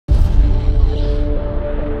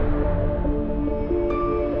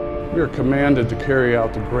We are commanded to carry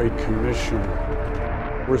out the Great Commission.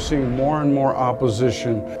 We're seeing more and more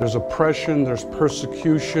opposition. There's oppression, there's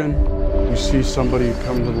persecution. You see somebody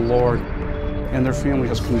come to the Lord and their family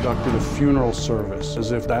has conducted a funeral service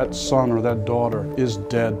as if that son or that daughter is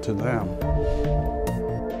dead to them.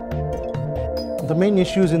 The main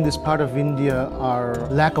issues in this part of India are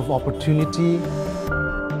lack of opportunity.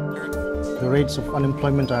 The rates of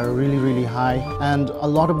unemployment are really, really high, and a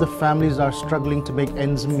lot of the families are struggling to make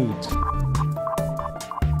ends meet.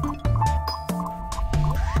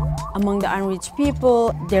 Among the unreached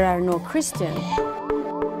people, there are no Christians.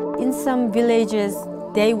 In some villages,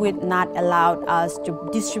 they would not allow us to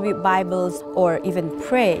distribute Bibles or even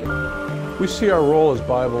pray. We see our role as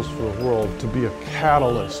Bibles for the World to be a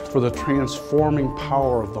catalyst for the transforming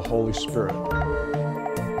power of the Holy Spirit.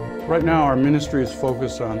 Right now, our ministry is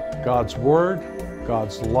focused on God's Word,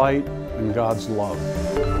 God's light, and God's love.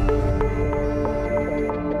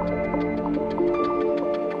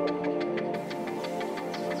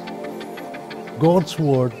 God's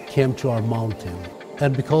Word came to our mountain,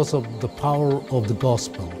 and because of the power of the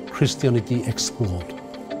gospel, Christianity exploded.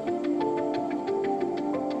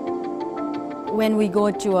 When we go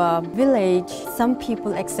to a village, some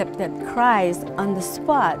people accepted Christ on the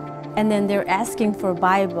spot, and then they're asking for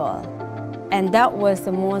Bible. And that was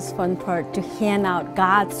the most fun part, to hand out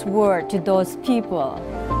God's Word to those people.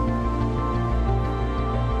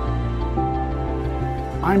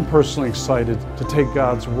 I'm personally excited to take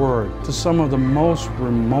God's Word to some of the most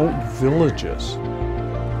remote villages.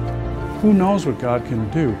 Who knows what God can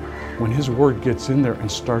do when His Word gets in there and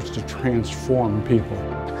starts to transform people.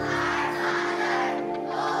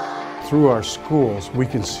 Through our schools, we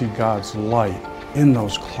can see God's light in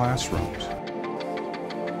those classrooms.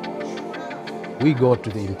 We go to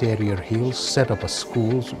the interior hills, set up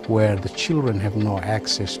schools where the children have no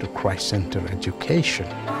access to Christ-centered education.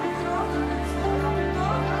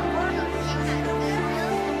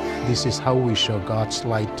 This is how we show God's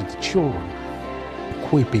light to the children,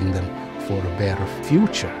 equipping them for a better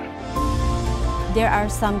future. There are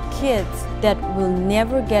some kids that will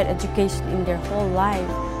never get education in their whole life,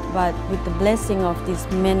 but with the blessing of these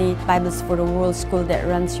many Bibles for the World school that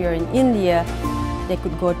runs here in India, they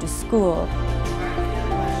could go to school.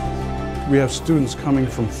 We have students coming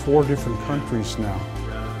from 4 different countries now.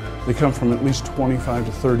 They come from at least 25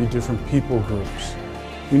 to 30 different people groups.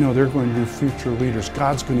 We know they're going to be future leaders.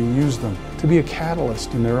 God's going to use them to be a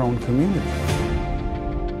catalyst in their own community.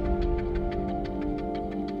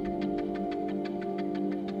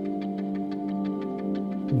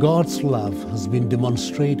 God's love has been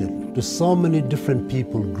demonstrated to so many different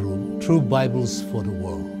people groups through Bibles for the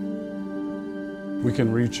World. We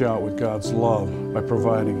can reach out with God's love by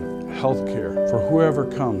providing health care for whoever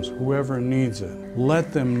comes, whoever needs it.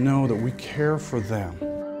 Let them know that we care for them.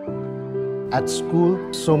 At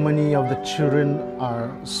school, so many of the children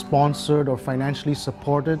are sponsored or financially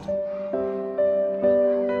supported.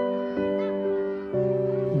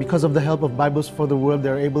 Because of the help of Bibles for the World,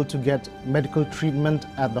 they're able to get medical treatment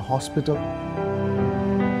at the hospital.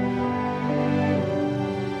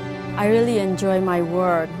 I really enjoy my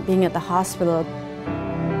work being at the hospital.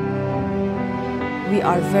 We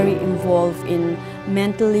are very involved in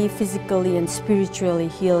mentally, physically, and spiritually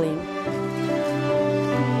healing.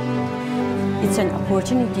 It's an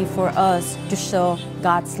opportunity for us to show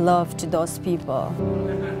God's love to those people.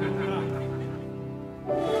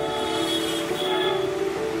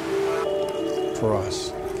 For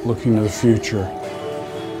us, looking to the future,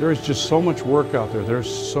 there is just so much work out there. There's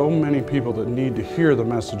so many people that need to hear the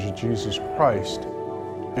message of Jesus Christ,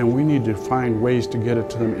 and we need to find ways to get it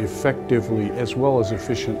to them effectively as well as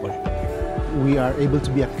efficiently. We are able to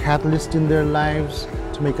be a catalyst in their lives,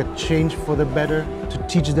 to make a change for the better, to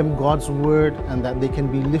teach them God's Word, and that they can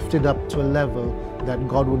be lifted up to a level that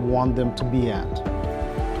God would want them to be at.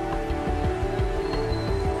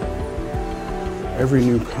 Every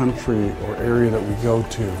new country or area that we go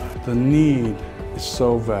to, the need is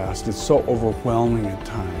so vast, it's so overwhelming at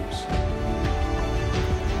times.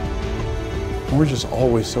 And we're just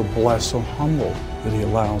always so blessed, so humbled that He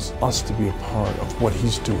allows us to be a part of what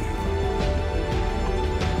He's doing.